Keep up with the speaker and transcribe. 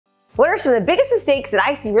What are some of the biggest mistakes that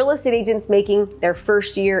I see real estate agents making their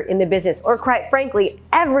first year in the business, or quite frankly,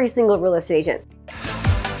 every single real estate agent?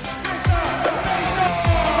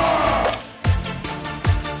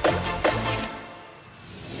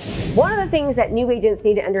 One of the things that new agents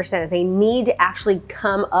need to understand is they need to actually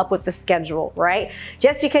come up with the schedule, right?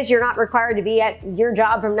 Just because you're not required to be at your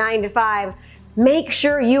job from 9 to 5, make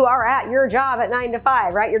sure you are at your job at 9 to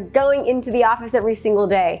 5, right? You're going into the office every single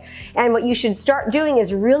day. And what you should start doing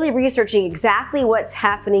is really researching exactly what's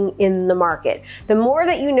happening in the market. The more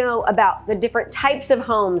that you know about the different types of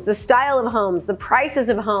homes, the style of homes, the prices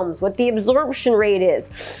of homes, what the absorption rate is,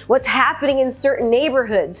 what's happening in certain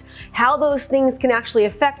neighborhoods, how those things can actually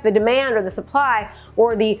affect the demand or the supply,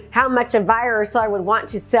 or how much a buyer or seller would want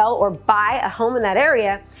to sell or buy a home in that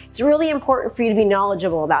area, it's really important for you to be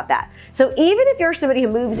knowledgeable about that. So even if you're somebody who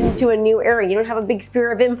moves into a new area, you don't have a big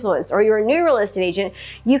sphere of influence, or you're a new real estate agent,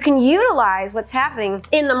 you can utilize what's happening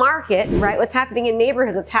in the market, right? What's happening in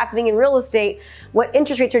neighborhoods, what's happening in real estate, what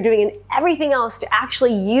interest rates are doing, and everything else to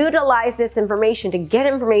actually utilize this information to get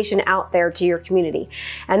information out there to your community.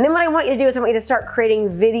 And then what I want you to do is I want you to start creating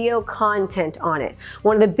video content on it.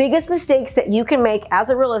 One of the biggest mistakes that you can make as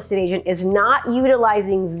a real estate agent is not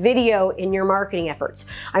utilizing video in your marketing efforts.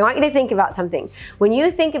 I want you to think about something. When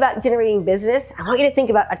you think about generating business, I want you to think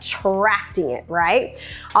about attracting it, right?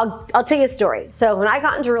 I'll tell you a story. So when I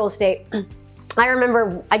got into real estate, I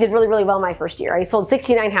remember I did really, really well my first year. I sold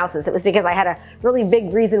 69 houses. It was because I had a really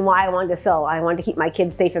big reason why I wanted to sell. I wanted to keep my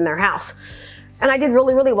kids safe in their house. And I did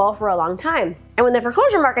really, really well for a long time. And when the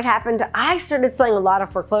foreclosure market happened, I started selling a lot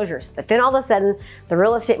of foreclosures. But then all of a sudden, the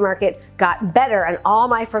real estate market got better and all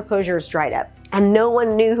my foreclosures dried up. And no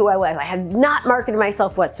one knew who I was. I had not marketed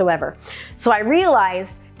myself whatsoever. So I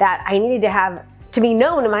realized that I needed to be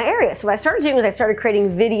known in my area. So what I started doing was I started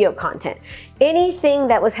creating video content. Anything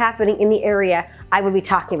that was happening in the area, I would be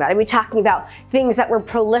talking about. I'd be talking about things that were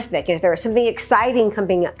prolific, and if there was something exciting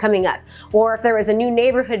coming up, or if there was a new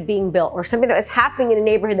neighborhood being built, or something that was happening in a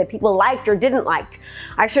neighborhood that people liked or didn't like.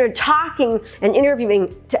 I started talking and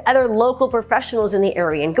interviewing to other local professionals in the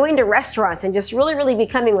area and going to restaurants and just really, really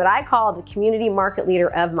becoming what I call the community market leader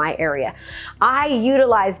of my area. I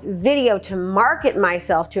utilized video to market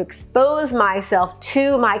myself, to expose myself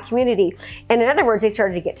to my community. And in other words, they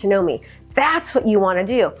started to get to know me. That's what you want to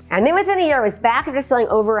do. And then within a year, I was back after selling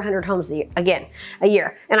over 100 homes a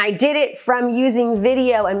year. And I did it from using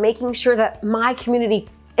video and making sure that my community,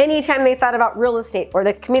 anytime they thought about real estate or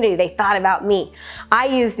the community, they thought about me. I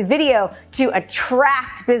used video to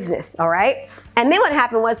attract business, all right? And then what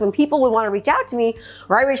happened was when people would want to reach out to me,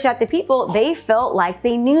 or I reached out to people, they felt like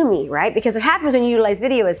they knew me, right? Because what happens when you utilize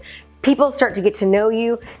video is people start to get to know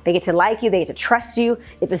you, they get to like you, they get to trust you,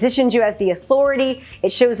 it positions you as the authority,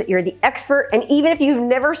 it shows that you're the expert, and even if you've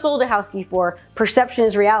never sold a house before, perception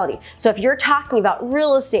is reality. So if you're talking about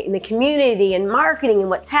real estate and the community and marketing and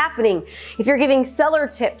what's happening, if you're giving seller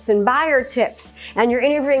tips and buyer tips, and you're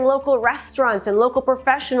interviewing local restaurants and local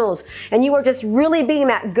professionals, and you are just really being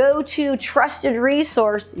that go-to trusted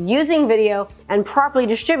resource using video and properly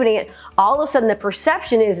distributing it, all of a sudden the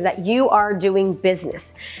perception is that you are doing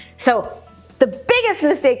business. So the biggest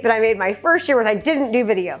mistake that I made my first year was I didn't do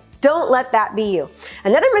video. Don't let that be you.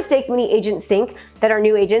 Another mistake many agents think that are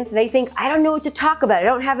new agents, they think, I don't know what to talk about. I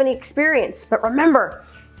don't have any experience. But remember,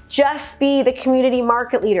 just be the community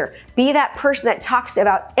market leader. Be that person that talks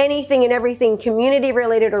about anything and everything community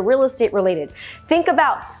related or real estate related. Think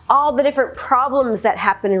about all the different problems that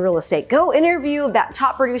happen in real estate. Go interview that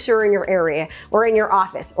top producer in your area or in your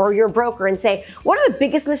office or your broker and say, what are the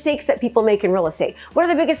biggest mistakes that people make in real estate? What are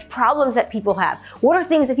the biggest problems that people have? What are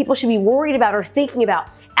things that people should be worried about or thinking about?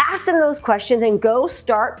 Ask them those questions and go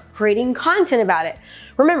start creating content about it.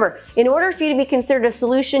 Remember, in order for you to be considered a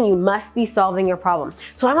solution, you must be solving your problem.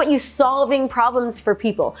 So I want you solving problems for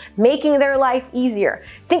people, making their life easier.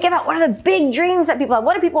 Think about what are the big dreams that people have.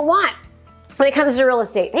 What do people want when it comes to real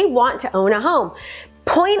estate? They want to own a home.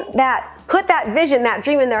 Put that vision, that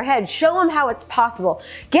dream in their head. Show them how it's possible.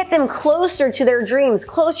 Get them closer to their dreams,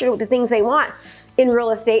 closer to the things they want in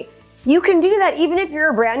real estate. You can do that even if you're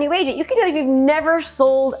a brand new agent. You can do that if you've never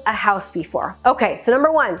sold a house before. Okay, so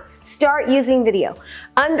number one, start using video.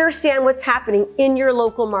 Understand what's happening in your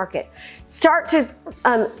local market. Start to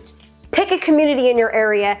pick a community in your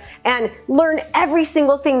area and learn every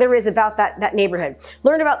single thing there is about that neighborhood.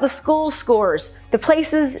 Learn about the school scores, the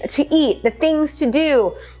places to eat, the things to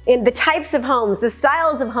do, and the types of homes, the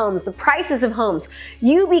styles of homes, the prices of homes.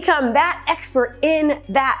 You become that expert in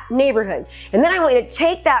that neighborhood. And then I want you to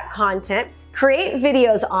take that content, create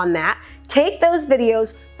videos on that, take those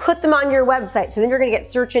videos, put them on your website. So then you're gonna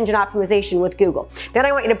get search engine optimization with Google. Then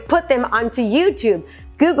I want you to put them onto YouTube.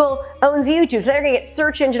 Google owns YouTube, so they're gonna get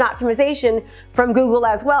search engine optimization from Google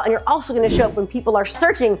as well, and you're also gonna show up when people are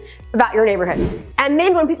searching about your neighborhood. And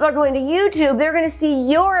then when people are going to YouTube, they're gonna see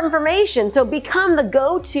your information, so become the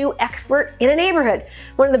go-to expert in a neighborhood.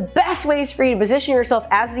 One of the best ways for you to position yourself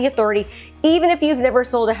as the authority, even if you've never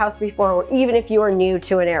sold a house before, or even if you are new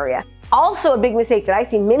to an area. Also, a big mistake that I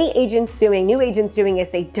see many agents doing, new agents doing,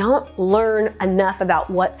 is they don't learn enough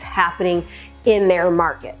about what's happening in their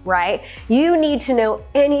market, right? You need to know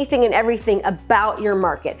anything and everything about your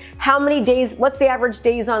market. How many days, what's the average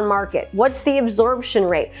days on market? What's the absorption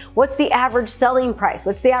rate? What's the average selling price?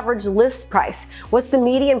 What's the average list price? What's the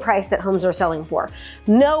median price that homes are selling for?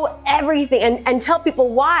 Know everything and tell people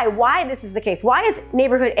why this is the case. Why is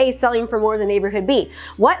neighborhood A selling for more than neighborhood B?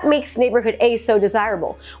 What makes neighborhood A so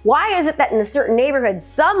desirable? Why is it that in a certain neighborhood,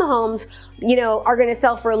 some homes, are gonna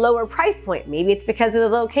sell for a lower price point? Maybe it's because of the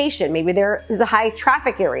location. Maybe there is a high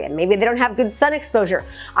traffic area. Maybe they don't have good sun exposure.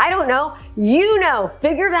 I don't know.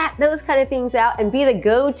 Figure those kind of things out and be the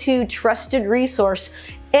go-to trusted resource.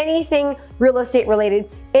 Anything real estate related,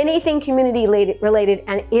 anything community related,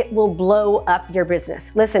 and it will blow up your business.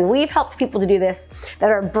 Listen, we've helped people to do this that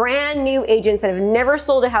are brand new agents that have never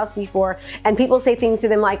sold a house before, and people say things to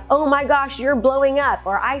them like, oh my gosh, you're blowing up,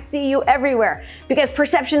 or I see you everywhere, because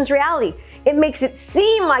perception's reality. It makes it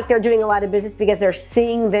seem like they're doing a lot of business because they're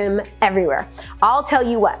seeing them everywhere. I'll tell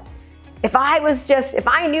you what, if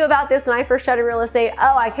I knew about this when I first started real estate,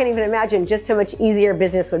 I can't even imagine just how much easier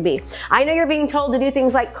business would be. I know you're being told to do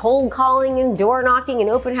things like cold calling and door knocking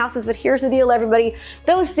and open houses, but here's the deal, everybody.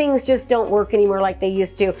 Those things just don't work anymore like they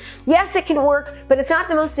used to. Yes, it can work, but it's not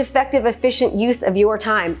the most effective, efficient use of your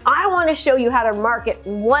time. I want to show you how to market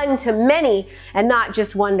one-to-many and not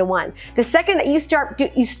just one-to-one. The second that you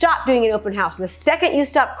stop doing an open house, the second you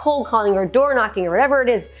stop cold calling or door knocking or whatever it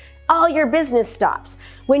is, all your business stops.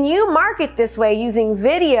 When you market this way using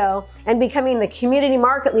video and becoming the community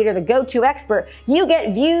market leader, the go-to expert, you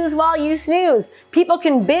get views while you snooze. People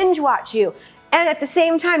can binge watch you. And at the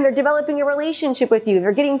same time, they're developing a relationship with you.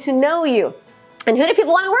 They're getting to know you. And who do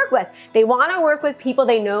people want to work with? They want to work with people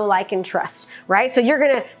they know, like, and trust, right? So you're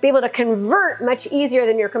going to be able to convert much easier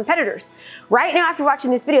than your competitors. Right now, after watching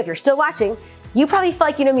this video, if you're still watching, you probably feel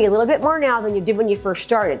like you know me a little bit more now than you did when you first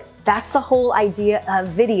started. That's the whole idea of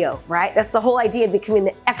video, right? That's the whole idea of becoming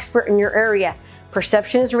the expert in your area.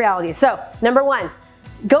 Perception is reality. So, number one,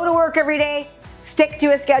 go to work every day, stick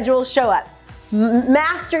to a schedule, show up.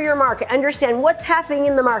 Master your market, understand what's happening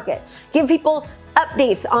in the market. Give people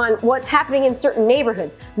updates on what's happening in certain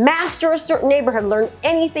neighborhoods. Master a certain neighborhood, learn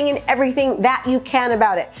anything and everything that you can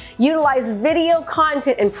about it. Utilize video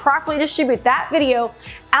content and properly distribute that video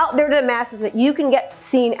out there to the masses so that you can get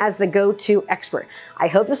seen as the go-to expert. I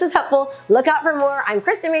hope this is helpful. Look out for more. I'm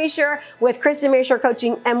Krista Mashore with Krista Mashore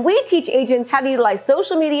Coaching, and we teach agents how to utilize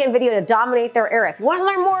social media and video to dominate their area. If you want to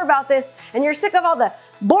learn more about this and you're sick of all the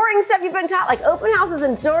boring stuff you've been taught, like open houses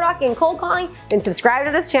and door knocking and cold calling, then subscribe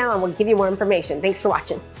to this channel and we'll give you more information. Thanks for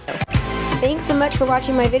watching. Thanks so much for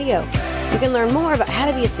watching my video. You can learn more about how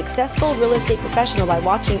to be a successful real estate professional by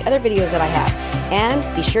watching other videos that I have.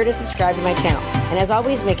 And be sure to subscribe to my channel. And as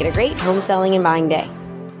always, make it a great home selling and buying day.